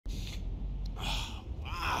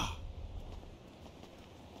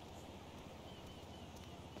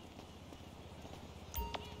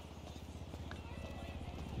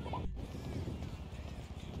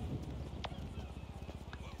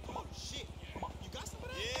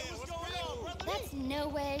no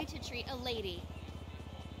way to treat a lady.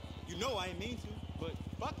 You know I ain't mean to, but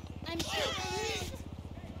fuck it. I'm so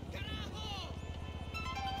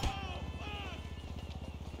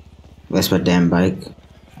Where's my damn bike?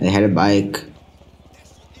 I had a bike.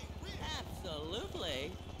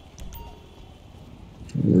 Absolutely.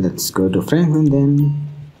 Let's go to Franklin then.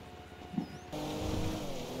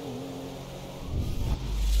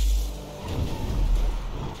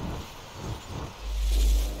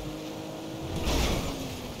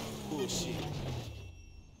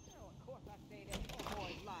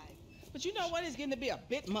 But you know what? It's getting to be a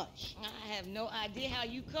bit much. I have no idea how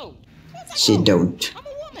you cope. She don't. I'm a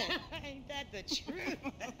woman. Ain't that the truth?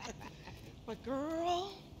 But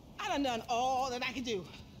girl, I done all that I can do.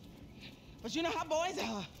 But you know how boys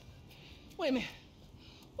are. Wait a minute.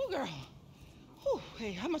 Oh, girl. Oh,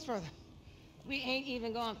 hey, how much further? We ain't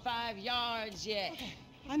even gone 5 yards yet. Okay,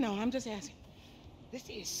 I know, I'm just asking. This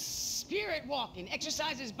is spirit walking.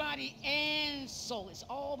 Exercises body and soul. It's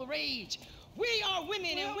all the rage. We are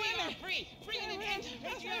women and we are free. Free in the end of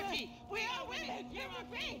patriarchy. We are women. You are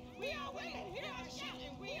free. We are women. Here are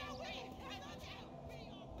shouting. We are women.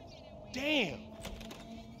 Damn.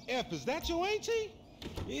 F, is that your auntie?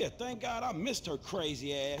 Yeah, thank God I missed her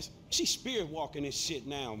crazy ass. She's spirit walking this shit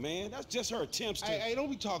now, man. That's just her attempts to... Hey, don't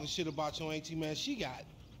be talking shit about your auntie, man. She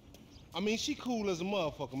she cool as a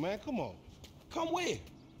motherfucker, man. Come on. Come where?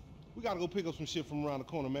 We gotta go pick up some shit from around the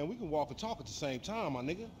corner, man. We can walk and talk at the same time, my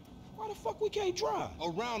nigga. Why the fuck we can't drive?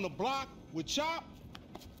 Around the block with Chop?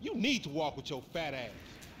 You need to walk with your fat ass.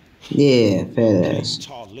 Yeah, fat ass.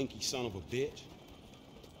 Tall, linky son of a bitch.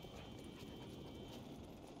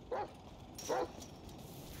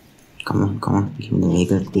 Come on. Give me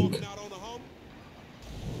the vehicle, peek.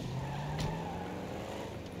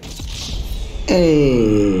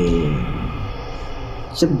 Hey,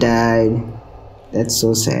 Chip died. That's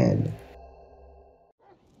so sad.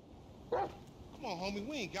 Come on, homie.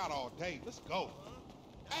 We ain't got all day. Let's go.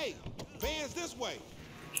 Hey, van's this way.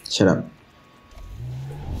 Shut up.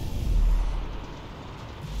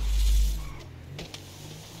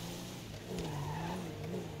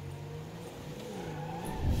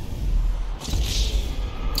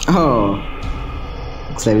 Oh,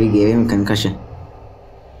 looks like we gave him concussion.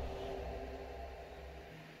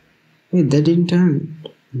 Wait, that didn't turn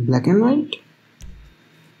black and white?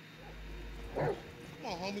 Come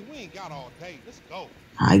on, homie. We ain't got all day. Let's go.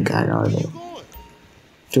 I got all Where day. you going?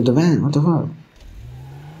 To the van, what the fuck?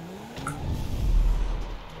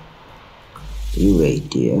 You wait,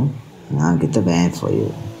 dear. I'll get the van for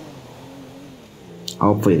you.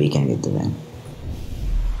 Hopefully we can get the van.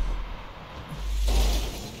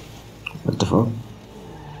 What the fuck?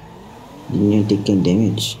 Didn't even take any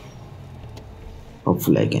damage.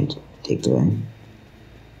 Hopefully I can take the van.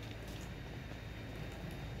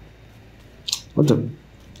 What the?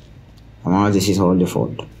 Oh, this is all your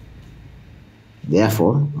fault.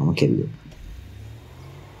 Therefore, I'm gonna kill you.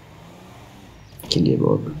 Kill you,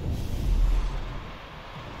 Bob.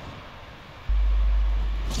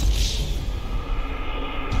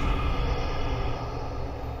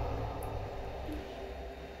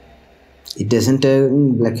 It doesn't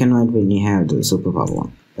turn black and white when you have the superpower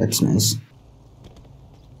one. That's nice.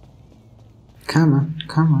 Come on.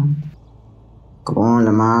 Come on,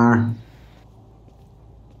 Lamar.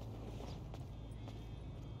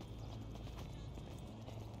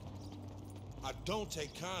 I don't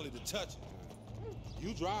take kindly to touching.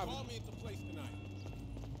 You driving. Call me at the place tonight.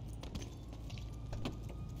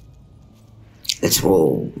 Let's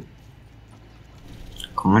roll.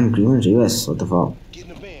 Come on, green reverse. What the fuck? Get in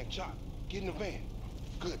the van, Chop. Get in the van.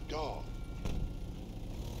 Good dog.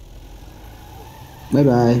 Bye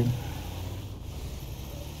bye.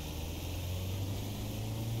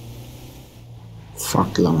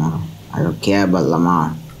 Fuck Lamar. I don't care about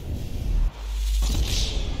Lamar.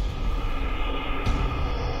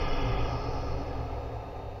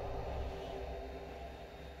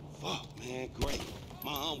 Fuck, man, great.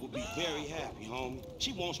 My aunt will be very happy, homie.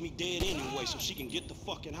 She wants me dead anyway so she can get the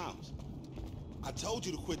fucking house. I told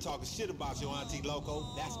you to quit talking shit about your auntie, Loco.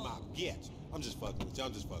 That's my bitch. I'm just fucking with you.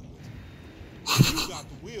 You got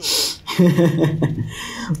the wheel.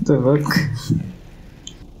 What the fuck?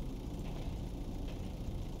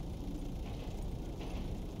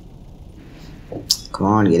 Come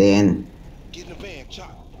on, get in. Get in the van,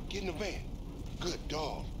 Chop. Get in the van. Good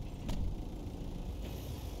dog.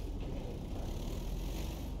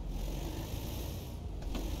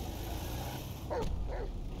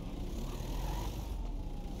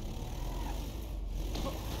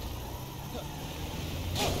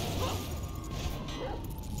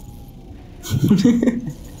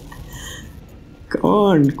 Come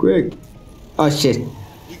on, quick. Oh shit.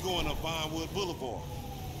 We going up Vinewood Boulevard.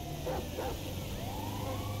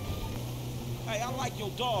 Hey, I like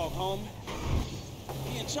your dog, homie.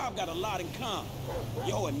 Me and Chop got a lot in common.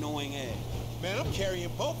 Yo annoying ass. Man, I'm carrying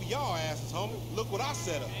both of y'all asses, homie. Look what I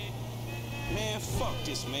set up. Man, fuck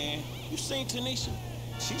this, man. You seen Tanisha?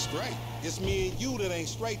 She's straight. It's me and you that ain't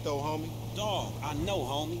straight though, homie. Dog, I know,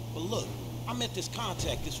 homie. But look, I met this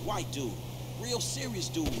contact, this white dude. Real serious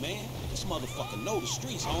dude, man. This motherfucker know the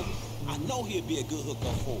streets, homie. I know he'll be a good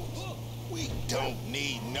hookup for us. We don't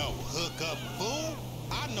need no hookup, fool.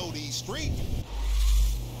 I know these streets.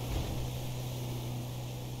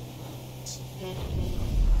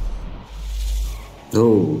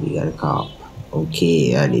 Oh, we got a cop.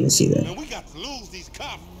 Okay, I didn't see that. Man, we got to lose these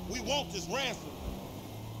cops. We want this ransom.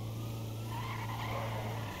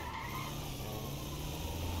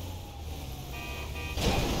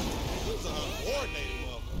 Who's an uncoordinated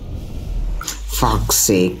motherfucker? Fuck's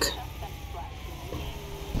sake.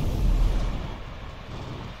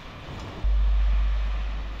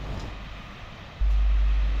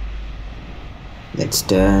 Let's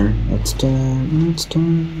turn.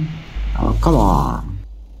 Oh, come on.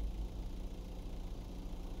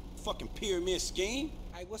 Fucking pyramid scheme.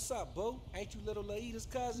 Hey, what's up, boo? Ain't you little Laida's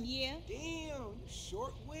cousin? Yeah. Damn, you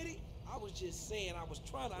short with it? I was just saying, I was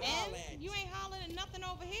trying to holler at And you ain't hollering at nothing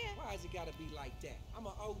over here. Why has it gotta be like that? I'm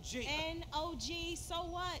an OG. And OG, so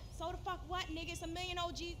what? So the fuck what, nigga? It's a million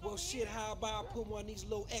OGs. Well, over shit, here. how about I put one of these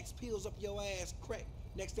little X pills up your ass crack?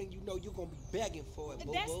 Next thing you know, you're gonna be begging for it,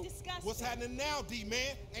 boo. That's disgusting. What's happening now,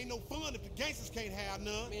 D-man? Ain't no fun if the gangsters can't have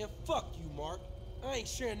none. Man, fuck you, Mark. I ain't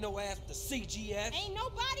sharing no ass with the CGS. Ain't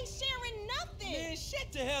nobody sharing nothing. Man,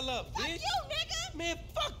 shut the hell up, fuck bitch. you, nigga. Man,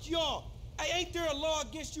 fuck y'all. Hey, ain't there a law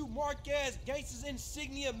against you mark-ass gangsters,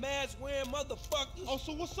 insignia, mask wearing motherfuckers? Oh,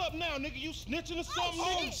 so what's up now, nigga? You snitching or something,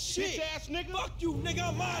 Oh, nigga? shit. Bitch ass nigga. Fuck you, nigga.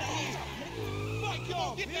 I'm out of here. Fuck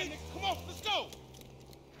y'all, get that nigga. Come on, let's go.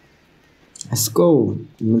 Let's go.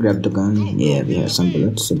 Let me grab the gun. Yeah, we have some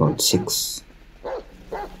bullets, about 6.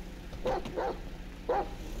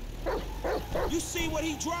 You see what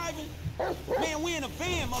he driving? Man, we in a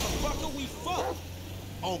van, motherfucker. We fucked.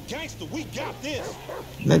 On gangster, we got this.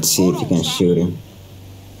 Let's see if we can shoot him.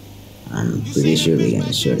 I'm pretty sure we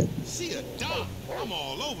can shoot him. She a dog. I'm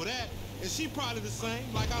all over that. And she probably the same.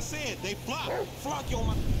 Like I said, they flop. Flock your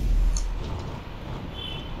my.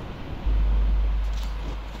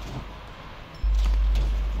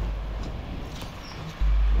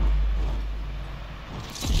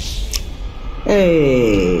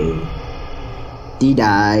 Hey, he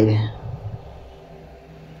died.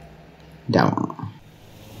 That one.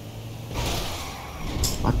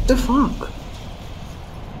 What the fuck?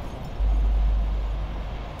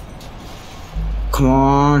 Come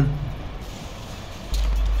on.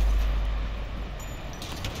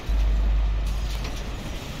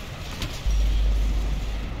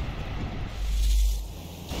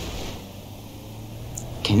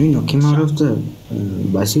 Can we knock him out of the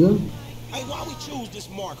bicycle? Hey, why we choose this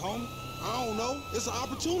mark, homie? I don't know. It's an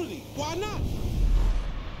opportunity. Why not?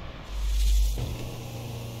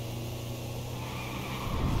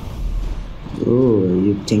 Oh, are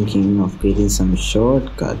you thinking of getting some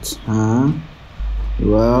shortcuts, huh?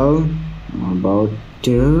 Well, I'm about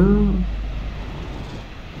to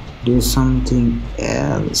do something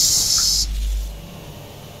else.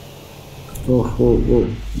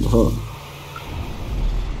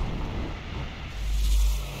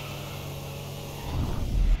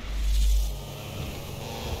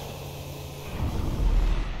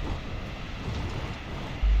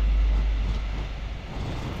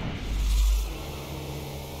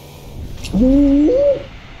 Oh.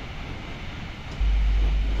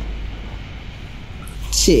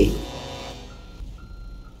 See.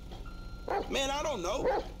 Man, I don't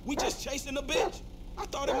know. We just chasing the bitch. I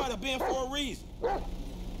thought it might have been for a reason.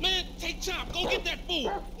 Man, take Chop. Go get that fool.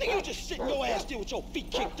 Nigga, you just sitting your ass there with your feet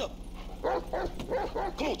kicked up.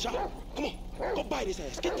 Come on, Chop. Come on. Go bite his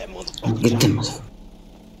ass. Get that motherfucker. Get them.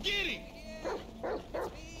 Get him.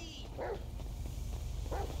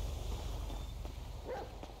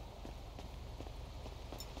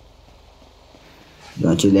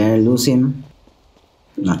 Don't you dare lose him.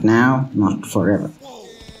 Not now, not forever. Whoa.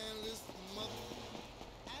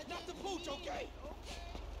 Not the pooch, okay?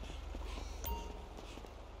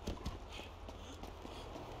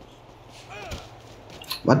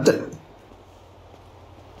 What the?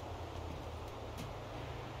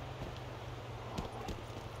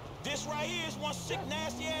 This right here is one sick,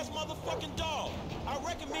 nasty ass motherfucking dog. I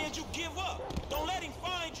recommend you give up. Don't let him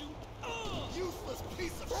find you. Useless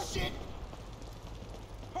piece of shit.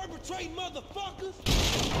 Perpetrate motherfuckers!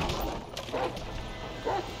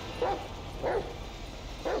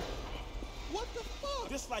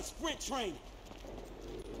 training.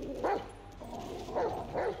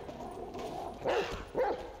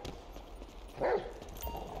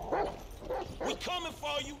 We coming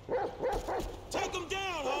for you. Take them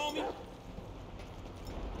down, homie.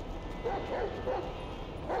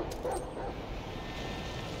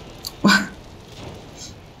 What?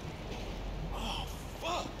 Oh,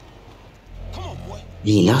 fuck. Come on, boy.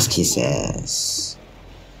 He lost his ass.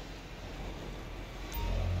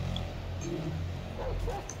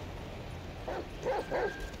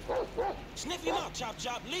 Sniff him out, Chop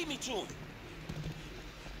Chop. Lead me to him.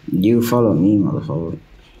 You follow me, motherfucker.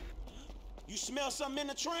 You smell something in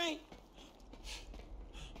the train?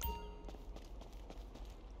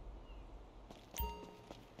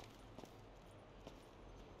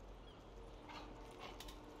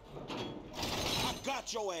 I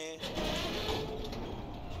got your ass.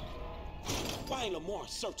 Why ain't Lamar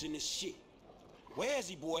searching this shit? Where is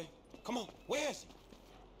he, boy? Come on, where is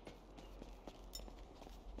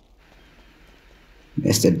he?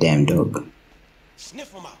 That's the damn dog.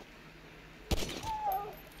 Sniff him out.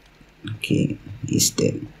 Okay, he's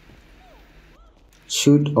dead.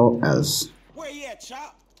 Shoot or else. Where he at,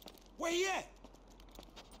 Chop? Where he at?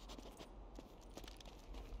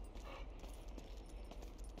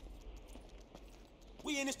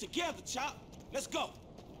 We in this together, Chop. Let's go.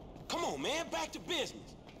 Come on, man. Back to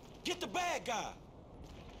business. Get the bad guy.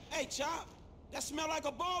 Hey, Chop. That smell like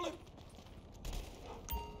a baller?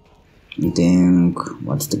 I think,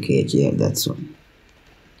 what's the cage? Yeah, that's one.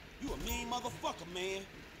 You a mean motherfucker, man.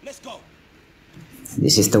 Let's go.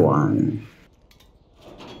 This is the one.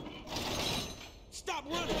 Stop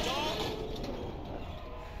running, dog.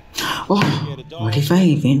 Oh, what if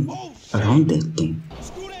I went around that thing?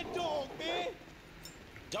 Screw that dog, man.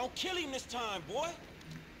 Don't kill him this time, boy.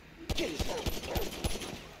 Get his ass.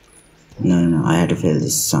 No, I had to fail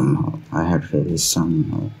this somehow. I had to fail this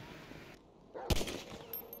somehow.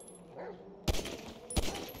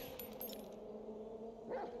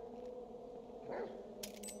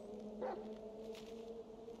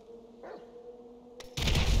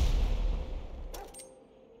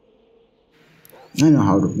 I know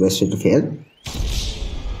how the best way to fail.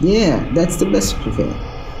 Yeah, that's the best way to fail.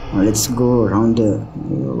 Now let's go around the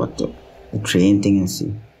the train thing and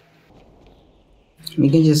see. We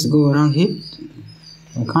can just go around here.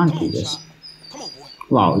 I can't do this. Come on, boy.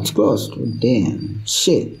 Wow, it's closed. Damn,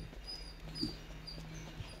 shit.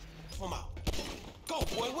 Come out. Go,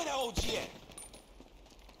 boy. Where the OG at?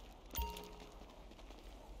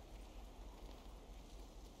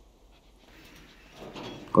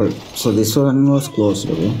 Good. So this one was closed,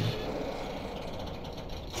 okay?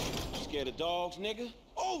 Scared of dogs, nigga?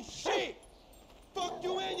 Oh shit! Fuck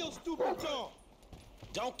you and your stupid dog.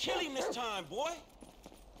 Don't kill him this time, boy.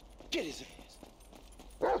 Get his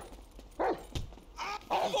ass.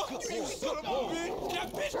 Fuck you, you son of a bitch!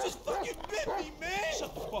 That bitch just fucking bit me, man!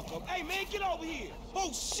 Shut the fuck up. Hey, man, get over here!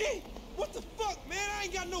 Oh, shit! What the fuck, man? I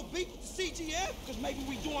ain't got no beef with the CGF! Cause maybe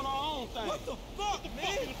we doing our own thing. What the fuck,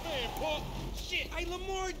 man? Fuck, shit. Hey,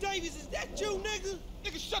 Lamar Davis, is that you, nigga?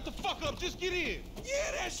 Nigga, shut the fuck up. Just get in. Yeah,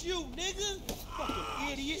 that's you, nigga!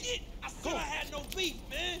 Fucking idiot! Shit. I said I had no beef,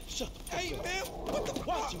 man! Shut the fuck Hey, up. man, what the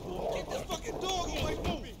Watch fuck? it, boy. Get this fucking dog away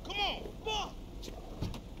from me! Come on. Fuck!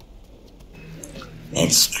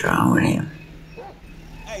 Let's drown him.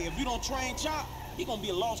 Hey, if you don't train Chop, he gonna be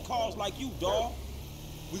a lost cause like you, dog.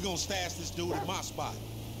 We gonna stash this dude at my spot.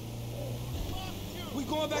 We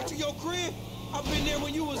going back to your crib? I've been there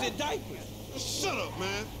when you was in diapers. Shut up,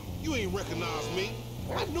 man. You ain't recognize me.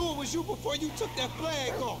 I knew it was you before you took that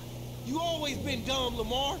flag off. You always been dumb,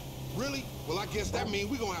 Lamar. Really? Well, I guess that means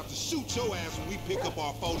we gonna have to shoot your ass when we pick up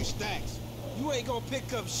our 40 stacks. You ain't gonna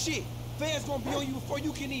pick up shit. Fans gonna be on you before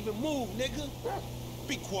you can even move, nigga.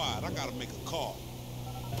 Be quiet. I gotta make a call.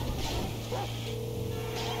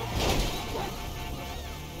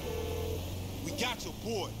 We got your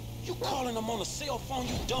boy. You calling them on a cell phone,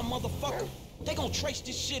 you dumb motherfucker? They gonna trace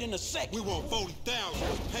this shit in a second. We want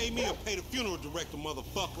 40,000. Pay me or pay the funeral director,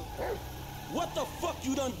 motherfucker. What the fuck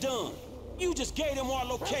you done? You just gave them our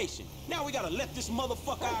location. Now we gotta let this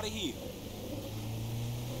motherfucker out of here.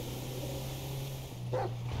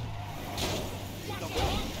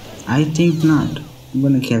 I think not. I'm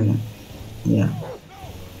gonna kill him. Yeah.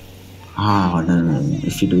 Ah, no.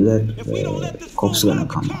 If you do that, If we don't let the this cops fool gonna out,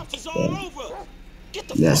 the come. cops is all Yeah. over us. Get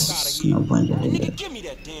the Yes, fuck out of here. no point in doing Nigga, that. give me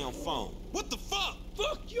that damn phone. What the fuck?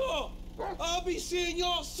 Fuck y'all. I'll be seeing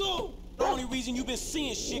y'all soon. The only reason you been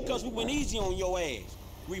seeing shit cause we went easy on your ass.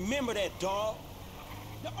 Remember that, dog.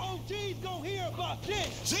 The OG's gonna hear about this.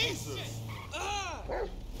 Jesus! Ah!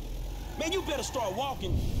 Man, you better start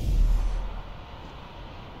walking.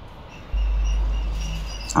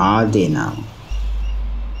 All day now.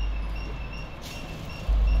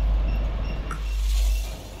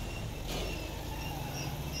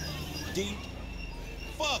 D,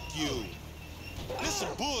 fuck you. This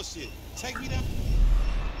some bullshit. Take me down.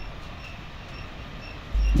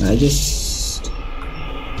 I just...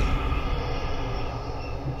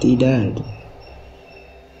 He died.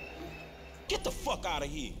 Get the fuck out of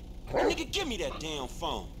here. Nigga, give me that damn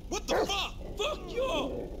phone. What the fuck? Fuck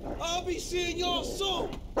y'all. I'll be seeing y'all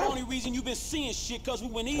soon. The only reason you been seeing shit cause we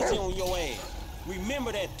went easy on your ass.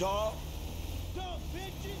 Remember that, dog? Dumb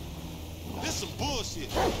bitches. This some bullshit.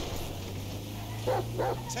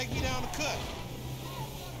 Take me down the cut.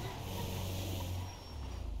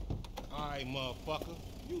 All right, motherfucker.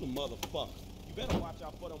 You the motherfucker. You better watch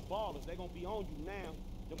out for them ballers. They gonna be on you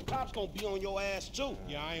now. Them cops gonna be on your ass too.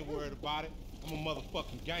 Yeah, I ain't worried about it. I'm a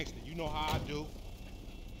motherfucking gangster. You know how I do.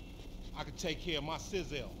 I can take care of my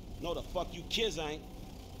sizzle. No, the fuck you kids ain't.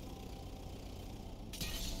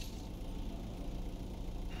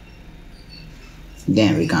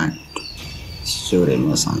 Damn, we can't shoot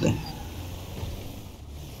him or something.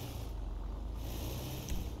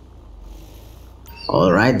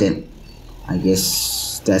 Alright then. I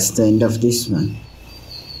guess that's the end of this one.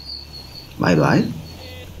 Bye bye.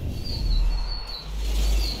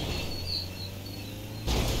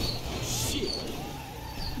 Shit.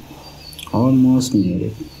 Almost made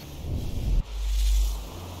it.